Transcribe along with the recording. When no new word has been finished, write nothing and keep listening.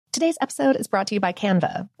Today's episode is brought to you by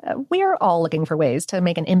Canva. We're all looking for ways to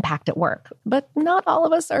make an impact at work, but not all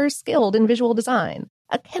of us are skilled in visual design.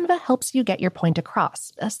 Canva helps you get your point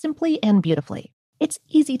across, simply and beautifully. It's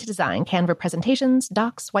easy to design Canva presentations,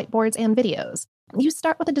 docs, whiteboards, and videos. You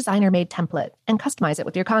start with a designer-made template and customize it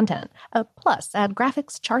with your content. Plus, add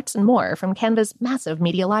graphics, charts, and more from Canva's massive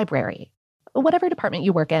media library. Whatever department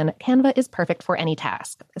you work in, Canva is perfect for any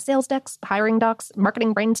task. Sales decks, hiring docs,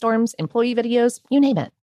 marketing brainstorms, employee videos, you name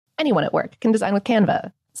it. Anyone at work can design with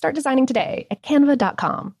Canva. Start designing today at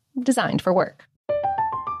canva.com. Designed for work.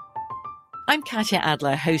 I'm Katya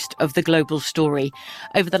Adler, host of The Global Story.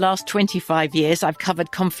 Over the last 25 years, I've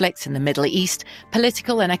covered conflicts in the Middle East,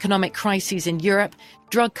 political and economic crises in Europe,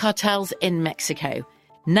 drug cartels in Mexico.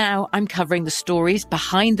 Now I'm covering the stories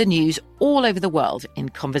behind the news all over the world in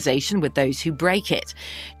conversation with those who break it.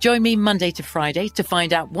 Join me Monday to Friday to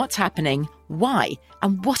find out what's happening, why,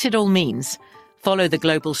 and what it all means. Follow The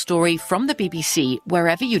Global Story from the BBC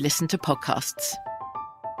wherever you listen to podcasts.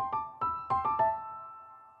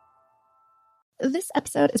 This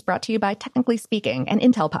episode is brought to you by Technically Speaking, an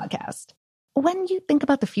Intel podcast. When you think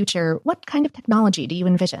about the future, what kind of technology do you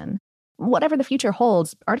envision? Whatever the future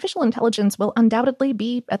holds, artificial intelligence will undoubtedly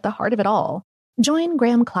be at the heart of it all. Join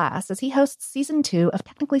Graham Class as he hosts Season 2 of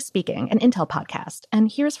Technically Speaking, an Intel podcast, and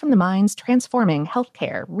hears from the minds transforming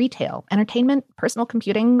healthcare, retail, entertainment, personal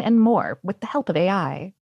computing, and more with the help of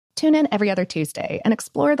AI. Tune in every other Tuesday and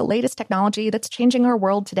explore the latest technology that's changing our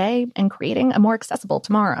world today and creating a more accessible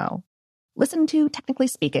tomorrow. Listen to Technically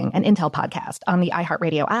Speaking, an Intel podcast on the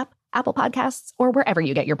iHeartRadio app, Apple Podcasts, or wherever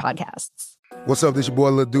you get your podcasts. What's up, this your boy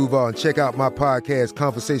Lil Duval, and check out my podcast,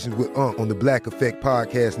 Conversations with Unc, on the Black Effect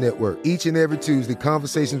Podcast Network. Each and every Tuesday,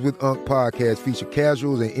 Conversations with Unc podcast feature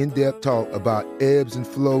casuals and in-depth talk about ebbs and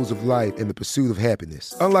flows of life and the pursuit of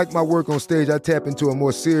happiness. Unlike my work on stage, I tap into a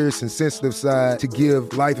more serious and sensitive side to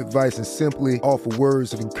give life advice and simply offer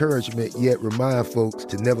words of encouragement, yet remind folks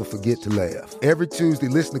to never forget to laugh. Every Tuesday,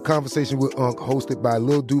 listen to Conversations with Unc, hosted by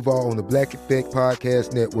Lil Duval on the Black Effect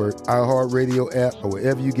Podcast Network, iHeartRadio app, or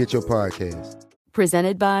wherever you get your podcasts.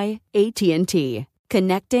 Presented by AT&T.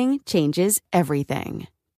 Connecting changes everything.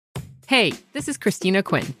 Hey, this is Christina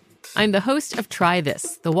Quinn. I'm the host of Try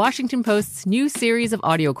This, the Washington Post's new series of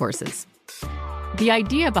audio courses. The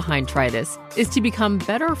idea behind Try This is to become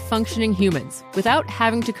better functioning humans without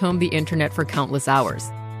having to comb the internet for countless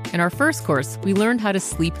hours. In our first course, we learned how to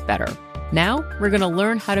sleep better. Now, we're going to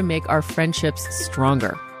learn how to make our friendships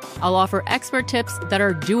stronger. I'll offer expert tips that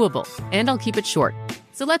are doable, and I'll keep it short.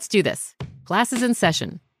 So let's do this. Class is in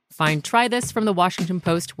session. Find Try This from the Washington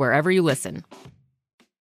Post wherever you listen.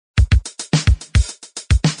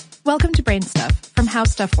 Welcome to Brain Stuff from How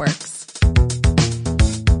Stuff Works.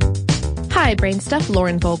 Hi, Brain Stuff,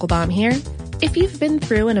 Lauren Vogelbaum here. If you've been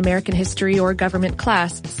through an American history or government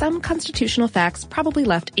class, some constitutional facts probably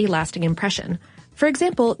left a lasting impression. For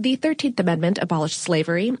example, the 13th Amendment abolished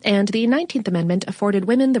slavery, and the 19th Amendment afforded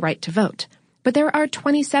women the right to vote. But there are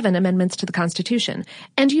 27 amendments to the Constitution,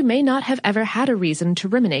 and you may not have ever had a reason to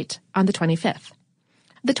ruminate on the 25th.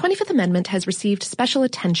 The 25th Amendment has received special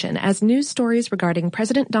attention as news stories regarding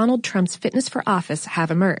President Donald Trump's fitness for office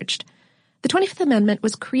have emerged. The 25th Amendment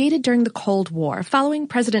was created during the Cold War, following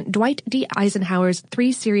President Dwight D. Eisenhower's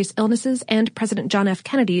 3 serious illnesses and President John F.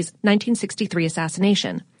 Kennedy's 1963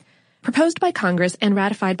 assassination. Proposed by Congress and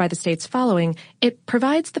ratified by the states following, it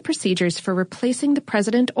provides the procedures for replacing the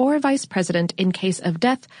president or vice president in case of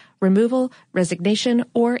death, removal, resignation,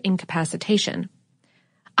 or incapacitation.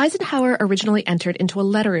 Eisenhower originally entered into a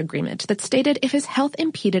letter agreement that stated if his health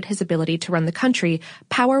impeded his ability to run the country,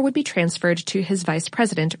 power would be transferred to his vice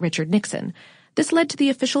president, Richard Nixon. This led to the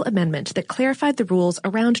official amendment that clarified the rules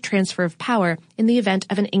around transfer of power in the event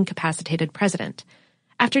of an incapacitated president.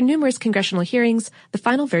 After numerous congressional hearings, the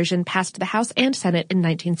final version passed the House and Senate in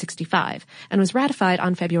 1965 and was ratified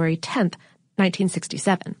on February 10,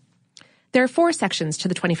 1967. There are 4 sections to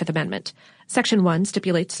the 25th Amendment. Section 1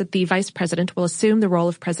 stipulates that the vice president will assume the role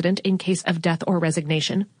of president in case of death or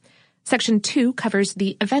resignation. Section 2 covers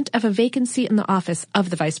the event of a vacancy in the office of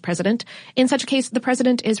the vice president. In such a case, the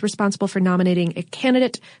president is responsible for nominating a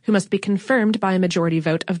candidate who must be confirmed by a majority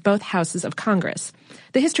vote of both houses of Congress.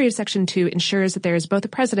 The history of Section 2 ensures that there is both a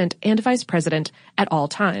president and a vice president at all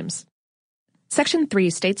times. Section 3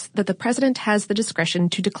 states that the president has the discretion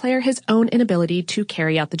to declare his own inability to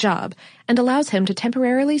carry out the job and allows him to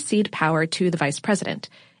temporarily cede power to the vice president.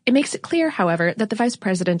 It makes it clear, however, that the vice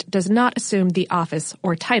president does not assume the office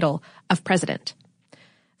or title of president.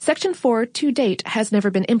 Section 4, to date, has never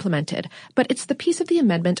been implemented, but it's the piece of the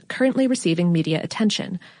amendment currently receiving media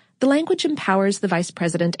attention. The language empowers the vice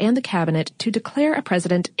president and the cabinet to declare a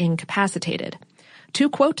president incapacitated. To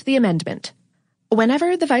quote the amendment,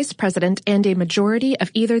 "Whenever the Vice President and a majority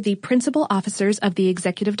of either the principal officers of the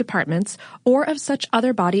executive departments or of such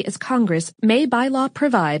other body as Congress may by law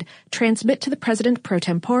provide, transmit to the President pro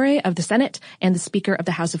tempore of the Senate and the Speaker of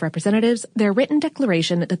the House of Representatives their written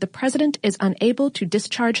declaration that the President is unable to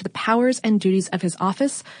discharge the powers and duties of his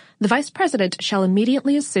office, the Vice President shall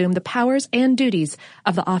immediately assume the powers and duties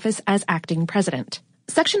of the office as acting President."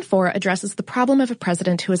 Section 4 addresses the problem of a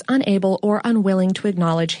president who is unable or unwilling to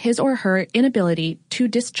acknowledge his or her inability to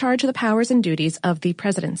discharge the powers and duties of the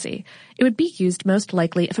presidency. It would be used most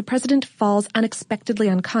likely if a president falls unexpectedly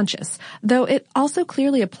unconscious, though it also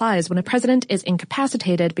clearly applies when a president is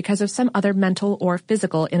incapacitated because of some other mental or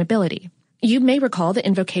physical inability. You may recall the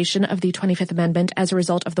invocation of the 25th Amendment as a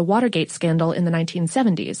result of the Watergate scandal in the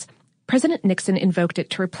 1970s. President Nixon invoked it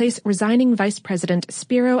to replace resigning Vice President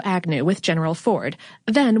Spiro Agnew with General Ford.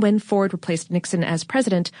 Then, when Ford replaced Nixon as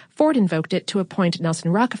president, Ford invoked it to appoint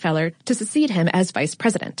Nelson Rockefeller to succeed him as vice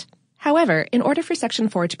president. However, in order for Section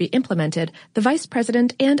 4 to be implemented, the vice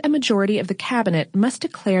president and a majority of the cabinet must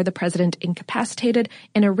declare the president incapacitated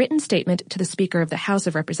in a written statement to the Speaker of the House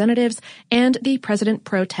of Representatives and the President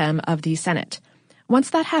pro tem of the Senate. Once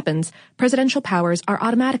that happens, presidential powers are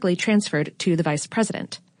automatically transferred to the vice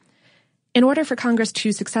president. In order for Congress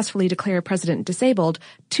to successfully declare a president disabled,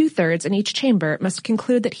 2/3 in each chamber must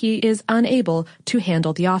conclude that he is unable to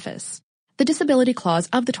handle the office. The disability clause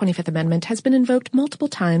of the 25th Amendment has been invoked multiple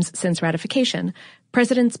times since ratification.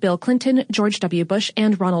 Presidents Bill Clinton, George W. Bush,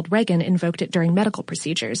 and Ronald Reagan invoked it during medical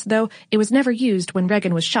procedures, though it was never used when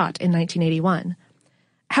Reagan was shot in 1981.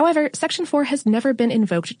 However, Section 4 has never been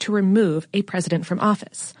invoked to remove a president from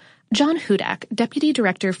office. John Hudak, Deputy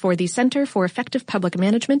Director for the Center for Effective Public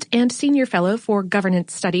Management and Senior Fellow for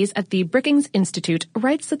Governance Studies at the Brookings Institute,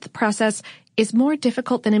 writes that the process is more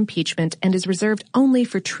difficult than impeachment and is reserved only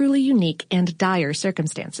for truly unique and dire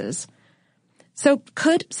circumstances. So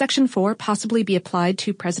could Section 4 possibly be applied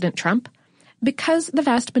to President Trump? Because the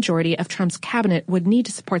vast majority of Trump's cabinet would need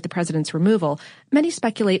to support the president's removal, many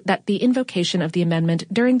speculate that the invocation of the amendment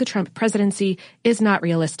during the Trump presidency is not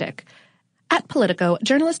realistic. At Politico,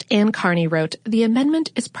 journalist Ann Carney wrote, "The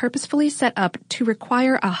amendment is purposefully set up to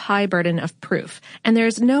require a high burden of proof, and there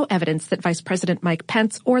is no evidence that Vice President Mike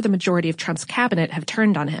Pence or the majority of Trump's cabinet have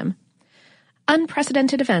turned on him."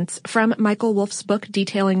 Unprecedented events, from Michael Wolff's book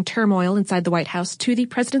detailing turmoil inside the White House to the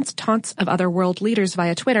president's taunts of other world leaders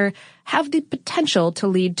via Twitter, have the potential to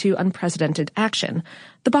lead to unprecedented action.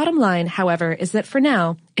 The bottom line, however, is that for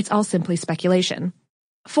now, it's all simply speculation.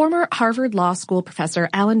 Former Harvard Law School professor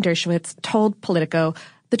Alan Dershowitz told Politico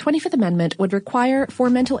the 25th Amendment would require,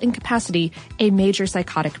 for mental incapacity, a major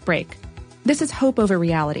psychotic break. This is hope over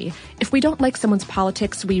reality. If we don't like someone's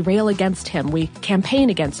politics, we rail against him, we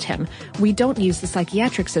campaign against him. We don't use the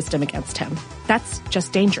psychiatric system against him. That's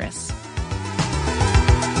just dangerous.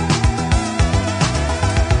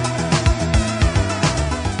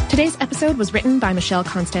 Today's episode was written by Michelle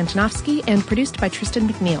Konstantinovsky and produced by Tristan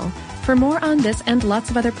McNeil. For more on this and lots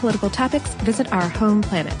of other political topics, visit our home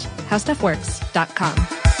planet, howstuffworks.com.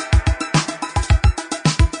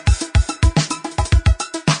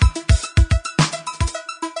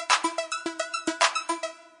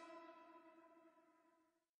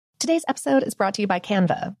 Today's episode is brought to you by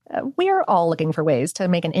Canva. We're all looking for ways to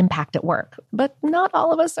make an impact at work, but not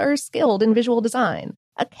all of us are skilled in visual design.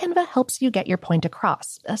 Canva helps you get your point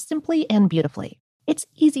across, simply and beautifully. It's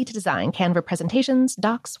easy to design Canva presentations,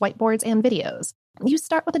 docs, whiteboards, and videos. You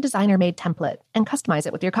start with a designer-made template and customize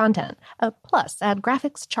it with your content. Plus, add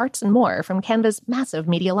graphics, charts, and more from Canva's massive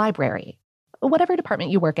media library. Whatever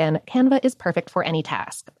department you work in, Canva is perfect for any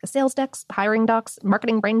task. Sales decks, hiring docs,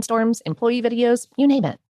 marketing brainstorms, employee videos, you name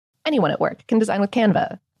it. Anyone at work can design with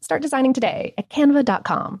Canva. Start designing today at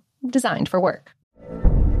canva.com. Designed for work.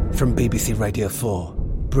 From BBC Radio 4,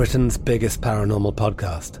 Britain's biggest paranormal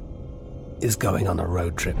podcast is going on a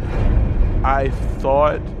road trip. I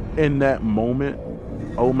thought in that moment,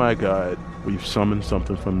 oh my God, we've summoned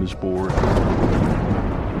something from this board.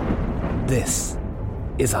 This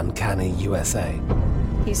is Uncanny USA.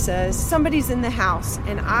 He says, somebody's in the house,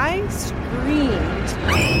 and I screamed.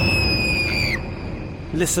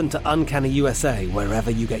 Listen to Uncanny USA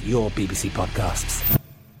wherever you get your BBC podcasts,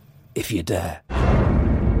 if you dare.